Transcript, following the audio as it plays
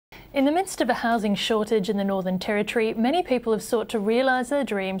In the midst of a housing shortage in the Northern Territory, many people have sought to realise their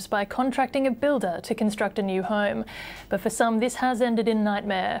dreams by contracting a builder to construct a new home. But for some, this has ended in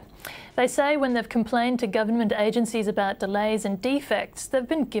nightmare. They say when they've complained to government agencies about delays and defects, they've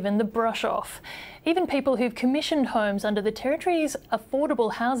been given the brush off. Even people who've commissioned homes under the Territory's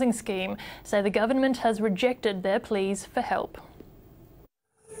affordable housing scheme say the government has rejected their pleas for help.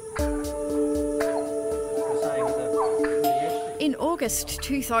 In August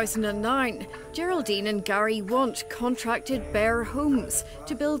 2009, Geraldine and Gary Want contracted Bear Homes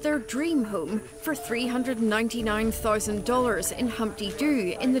to build their dream home for $399,000 in Humpty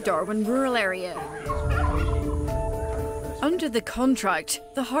Doo in the Darwin rural area. Under the contract,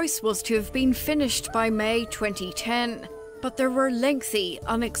 the house was to have been finished by May 2010, but there were lengthy,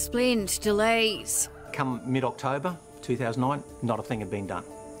 unexplained delays. Come mid-October 2009, not a thing had been done.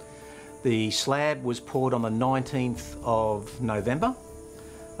 The slab was poured on the 19th of November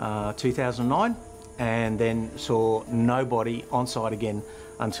 2009 and then saw nobody on site again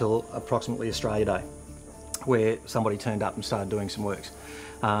until approximately Australia Day, where somebody turned up and started doing some works.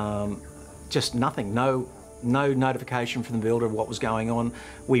 Just nothing, no notification from the builder of what was going on.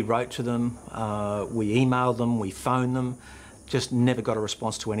 We wrote to them, we emailed them, we phoned them, just never got a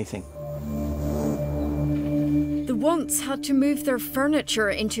response to anything. The Wants had to move their furniture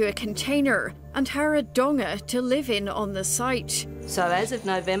into a container and hire a donga to live in on the site. So as of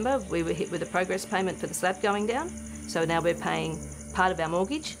November, we were hit with a progress payment for the slab going down. So now we're paying part of our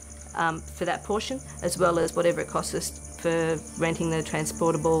mortgage for that portion, as well as whatever it costs us for renting the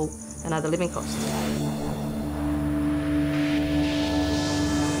transportable and other living costs.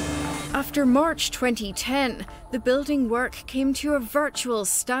 After March 2010, the building work came to a virtual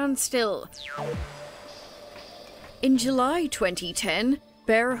standstill. In July 2010,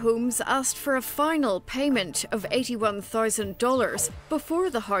 Bear Homes asked for a final payment of $81,000 before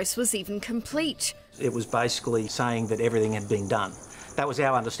the house was even complete. It was basically saying that everything had been done. That was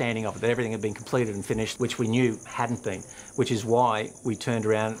our understanding of it, that everything had been completed and finished, which we knew hadn't been, which is why we turned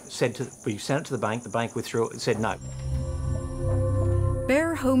around, we sent it to the bank withdrew it and said no.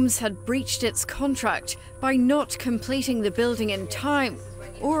 Bear Homes had breached its contract by not completing the building in time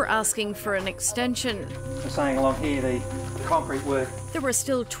or asking for an extension. We're saying along here the concrete work. There were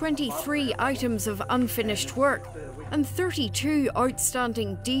still 23 items of unfinished work and 32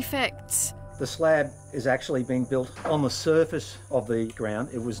 outstanding defects. The slab is actually being built on the surface of the ground.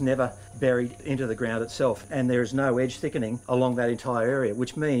 It was never buried into the ground itself, and there is no edge thickening along that entire area,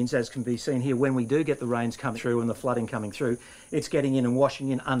 which means, as can be seen here, when we do get the rains coming through and the flooding coming through, it's getting in and washing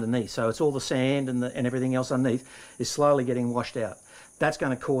in underneath. So it's all the sand and everything else underneath is slowly getting washed out. That's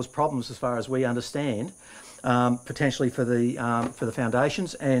going to cause problems, as far as we understand, potentially for the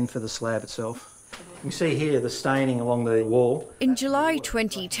foundations and for the slab itself. You can see here the staining along the wall. In July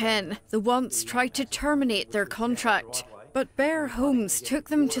 2010, the Wants tried to terminate their contract, but Bear Homes took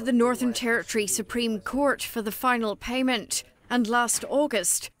them to the Northern Territory Supreme Court for the final payment. And last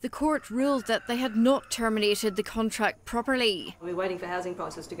August, the court ruled that they had not terminated the contract properly. We're waiting for housing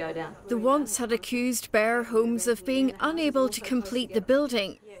prices to go down. The Wants had accused Bear Homes of being unable to complete the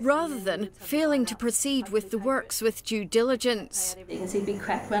building, rather than failing to proceed with the works with due diligence. You can see a big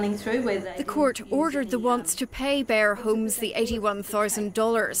crack running through where the court ordered the Wants to pay Bear Homes the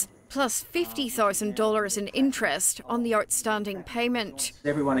 $81,000, plus $50,000 in interest on the outstanding payment.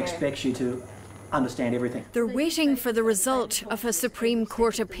 Everyone expects you to understand everything. They're waiting for the result of a Supreme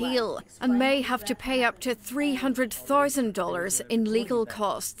Court appeal and may have to pay up to $300,000 in legal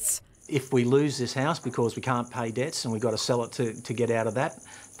costs. If we lose this house because we can't pay debts and we've got to sell it to get out of that,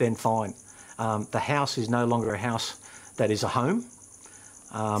 then fine. The house is no longer a house that is a home.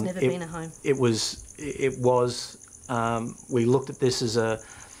 It's never been a home. We looked at this as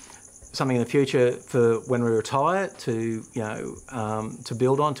something in the future for when we retire to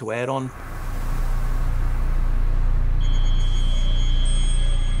build on, to add on.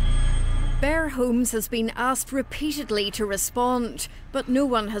 Bear Homes has been asked repeatedly to respond, but no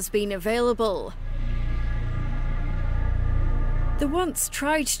one has been available. The Wants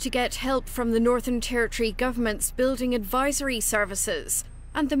tried to get help from the Northern Territory Government's Building Advisory Services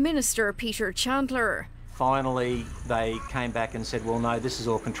and the Minister, Peter Chandler. Finally, they came back and said, well, no, this is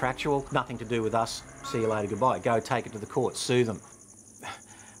all contractual, nothing to do with us, see you later, goodbye. Go take it to the court, sue them.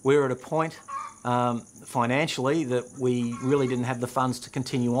 We're at a point financially that we really didn't have the funds to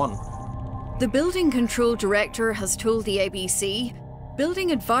continue on. The Building Control Director has told the ABC,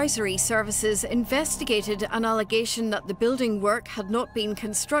 Building Advisory Services investigated an allegation that the building work had not been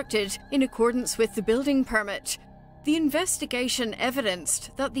constructed in accordance with the building permit. The investigation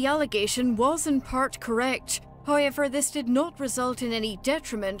evidenced that the allegation was in part correct, However, this did not result in any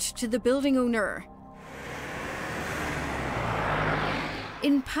detriment to the building owner.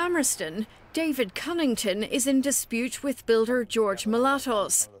 In Palmerston, David Cunnington is in dispute with builder George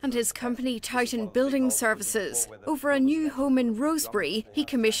Malatos and his company Titan Building Services over a new home in Rosebery he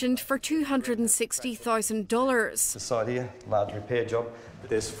commissioned for $260,000. This side here, large repair job.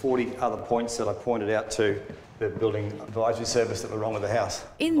 There's 40 other points that I pointed out to the building advisory service that were wrong with the house.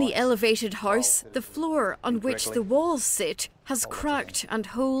 In the elevated house, the floor on which the walls sit has cracked and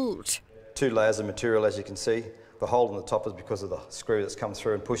holed. 2 layers of material, as you can see. The hole in the top is because of the screw that's come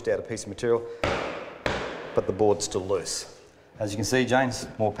through and pushed out a piece of material, but the board's still loose. As you can see, James,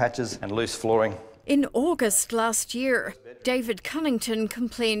 more patches and loose flooring. In August last year, David Cunnington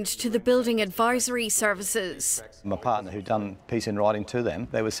complained to the Building Advisory Services. My partner, who'd done a piece in writing to them,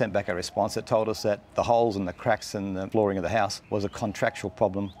 they were sent back a response that told us that the holes and the cracks in the flooring of the house was a contractual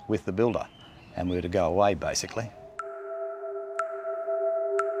problem with the builder, and we were to go away, basically.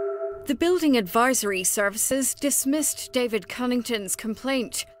 The Building Advisory Services dismissed David Cunnington's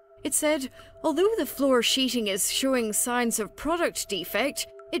complaint. It said, although the floor sheeting is showing signs of product defect,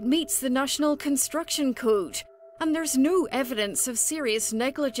 it meets the National Construction Code, and there's no evidence of serious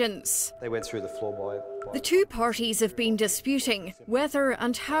negligence. They went through the floor by... The two parties have been disputing whether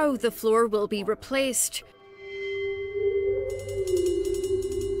and how the floor will be replaced.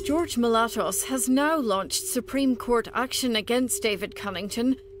 George Malatos has now launched Supreme Court action against David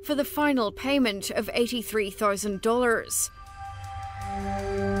Cunnington for the final payment of $83,000.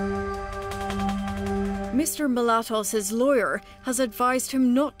 Mr. Malatos' lawyer has advised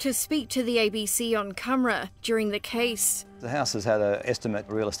him not to speak to the ABC on camera during the case. The house has had an estimate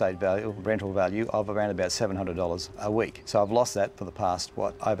real estate value, rental value, of around about $700 a week. So I've lost that for the past,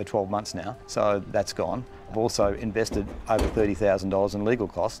 over 12 months now. So that's gone. I've also invested over $30,000 in legal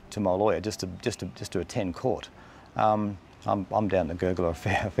costs to my lawyer just to attend court. I'm down to gurgle a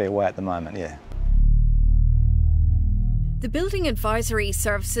fair way at the moment, yeah. The Building Advisory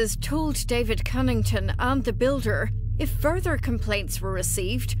Services told David Cunnington and the builder if further complaints were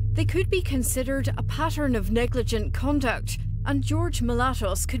received, they could be considered a pattern of negligent conduct, and George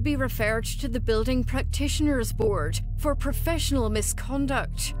Malatos could be referred to the Building Practitioners Board for professional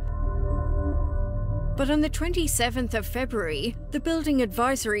misconduct. But on the 27th of February, the Building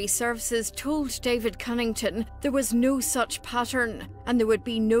Advisory Services told David Cunnington there was no such pattern and there would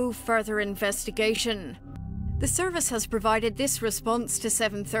be no further investigation. The service has provided this response to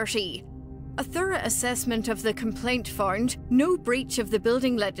 7:30. A thorough assessment of the complaint found no breach of the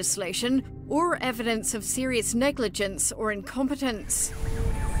building legislation or evidence of serious negligence or incompetence.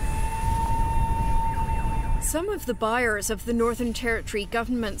 Some of the buyers of the Northern Territory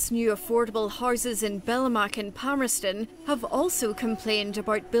Government's new affordable houses in Bellarmine and Palmerston have also complained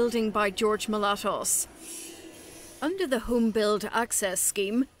about building by George Malatos. Under the Home Build Access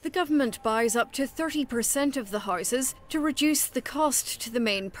Scheme, the government buys up to 30% of the houses to reduce the cost to the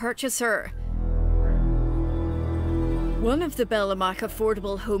main purchaser. One of the Bellarmine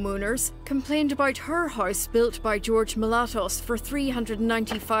affordable homeowners complained about her house built by George Malatos for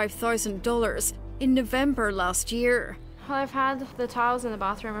 $395,000 in November last year. Well, I've had the tiles in the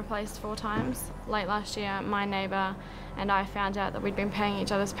bathroom replaced 4 times. Late last year, my neighbour and I found out that we'd been paying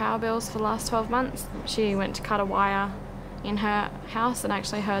each other's power bills for the last 12 months. She went to cut a wire in her house and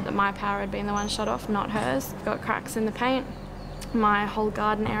actually heard that my power had been the one shut off, not hers. Got cracks in the paint. My whole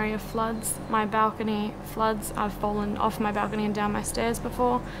garden area floods. My balcony floods. I've fallen off my balcony and down my stairs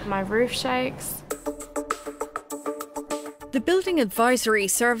before. My roof shakes. The Building Advisory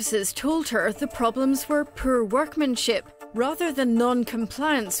Services told her the problems were poor workmanship rather than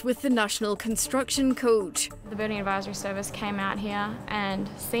non-compliance with the National Construction Code. The Building Advisory Service came out here and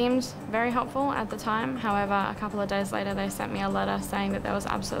seemed very helpful at the time. However, a couple of days later they sent me a letter saying that there was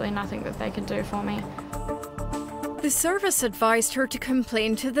absolutely nothing that they could do for me. The service advised her to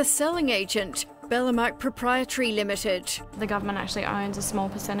complain to the selling agent, Bellarmine Proprietary Limited. The government actually owns a small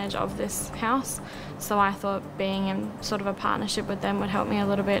percentage of this house, so I thought being in sort of a partnership with them would help me a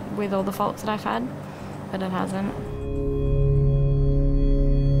little bit with all the faults that I've had, but it hasn't.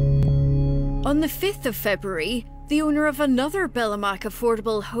 On the 5th of February, the owner of another Bellarmine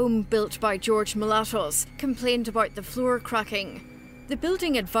affordable home built by George Malatos complained about the floor cracking. The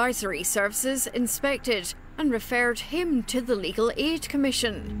Building Advisory Services inspected and referred him to the Legal Aid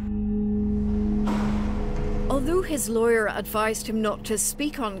Commission. Although his lawyer advised him not to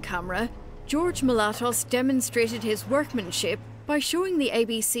speak on camera, George Malatos demonstrated his workmanship by showing the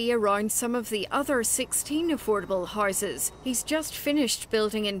ABC around some of the other 16 affordable houses he's just finished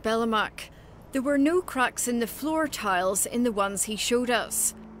building in Bellarmine. There were no cracks in the floor tiles in the ones he showed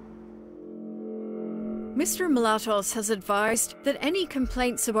us. Mr Malatos has advised that any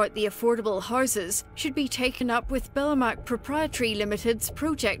complaints about the affordable houses should be taken up with Bellamac Proprietary Limited's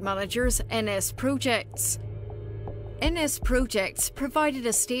project managers, NS Projects. NS Projects provided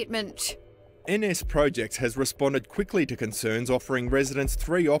a statement. NS Projects has responded quickly to concerns, offering residents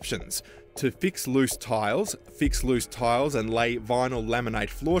 3 options: to fix loose tiles and lay vinyl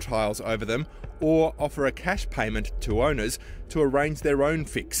laminate floor tiles over them, or offer a cash payment to owners to arrange their own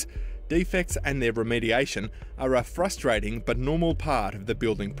fix. Defects and their remediation are a frustrating but normal part of the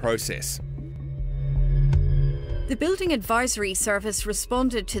building process. The Building Advisory Service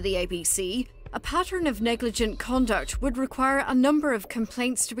responded to the ABC. A pattern of negligent conduct would require a number of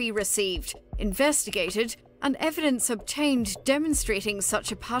complaints to be received, investigated, and evidence obtained demonstrating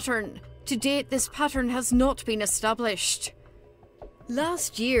such a pattern. To date, this pattern has not been established.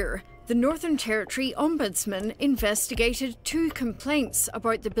 Last year, the Northern Territory Ombudsman investigated 2 complaints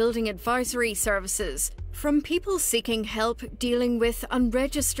about the Building Advisory Services from people seeking help dealing with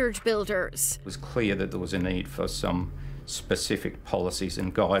unregistered builders. It was clear that there was a need for some specific policies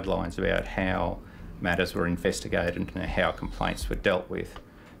and guidelines about how matters were investigated and how complaints were dealt with.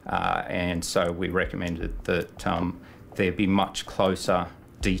 And so we recommended that there be much closer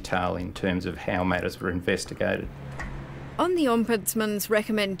detail in terms of how matters were investigated. On the Ombudsman's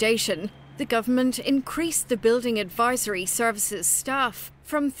recommendation, the government increased the Building Advisory Services staff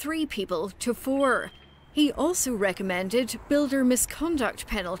from 3 people to 4. He also recommended builder misconduct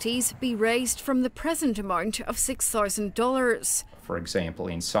penalties be raised from the present amount of $6,000. For example,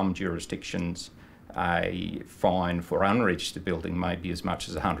 in some jurisdictions, a fine for unregistered building may be as much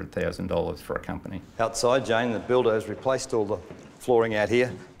as $100,000 for a company. Outside, Jane, the builder has replaced all the flooring out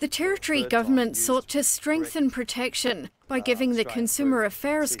here. The Territory Government sought to strengthen protection by giving the Consumer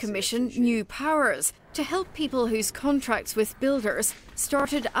Affairs Commission new powers to help people whose contracts with builders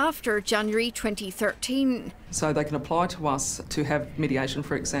started after January 2013. So they can apply to us to have mediation,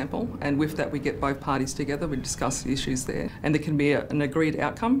 for example, and with that we get both parties together, we discuss the issues there, and there can be an agreed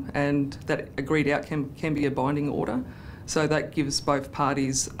outcome, and that agreed outcome can be a binding order. So that gives both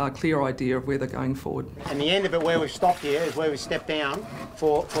parties a clear idea of where they're going forward. And the end of it, where we've stopped here, is where we step down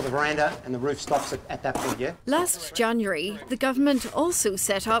for the veranda, and the roof stops at that point, yeah? Last January, the government also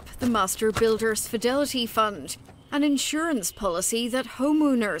set up the Master Builders Fidelity Fund, an insurance policy that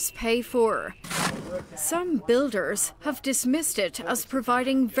homeowners pay for. Some builders have dismissed it as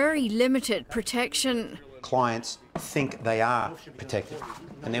providing very limited protection. Clients think they are protected,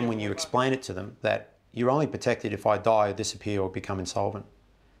 and then when you explain it to them that you're only protected if I die, disappear or become insolvent,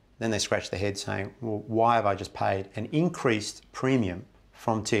 then they scratch their head saying, well, why have I just paid an increased premium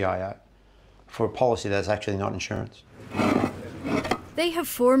from TIO for a policy that's actually not insurance? They have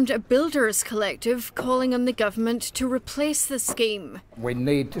formed a builders collective calling on the government to replace the scheme. We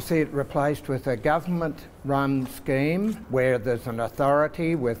need to see it replaced with a government-run scheme where there's an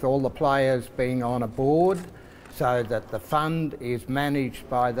authority with all the players being on a board, so that the fund is managed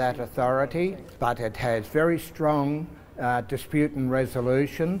by that authority, but it has very strong dispute and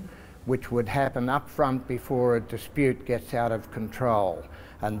resolution, which would happen up front before a dispute gets out of control.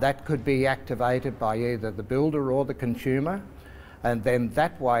 And that could be activated by either the builder or the consumer. And then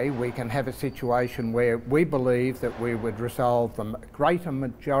that way we can have a situation where we believe that we would resolve the greater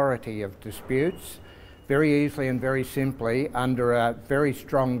majority of disputes very easily and very simply under a very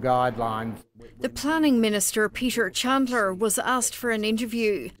strong guidelines. The Planning Minister, Peter Chandler, was asked for an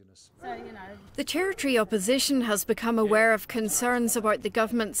interview. The Territory opposition has become aware of concerns about the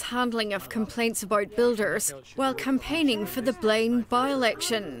government's handling of complaints about builders while campaigning for the Blaine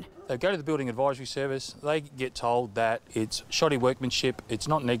by-election. They go to the Building Advisory Service, they get told that it's shoddy workmanship, it's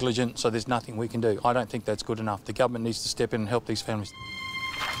not negligent, so there's nothing we can do. I don't think that's good enough. The government needs to step in and help these families.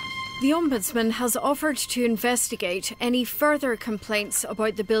 The Ombudsman has offered to investigate any further complaints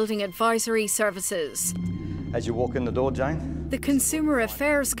about the Building Advisory Services. As you walk in the door, Jane. The Consumer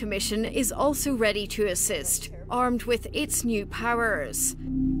Affairs Commission is also ready to assist, armed with its new powers.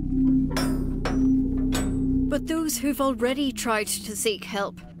 But those who've already tried to seek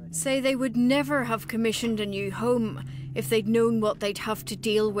help say they would never have commissioned a new home if they'd known what they'd have to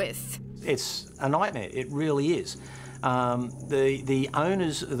deal with. It's a nightmare, it really is. The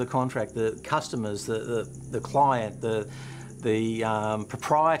owners of the contract, the customers, the client, the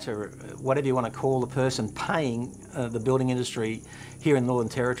proprietor, whatever you want to call the person paying the building industry here in the Northern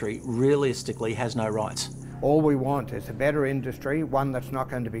Territory, realistically has no rights. All we want is a better industry, one that's not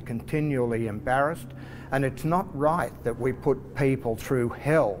going to be continually embarrassed, and it's not right that we put people through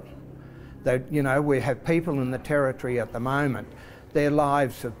hell. That, you know, we have people in the Territory at the moment, their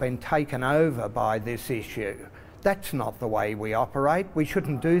lives have been taken over by this issue. That's not the way we operate. We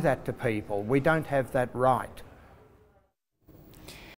shouldn't do that to people. We don't have that right.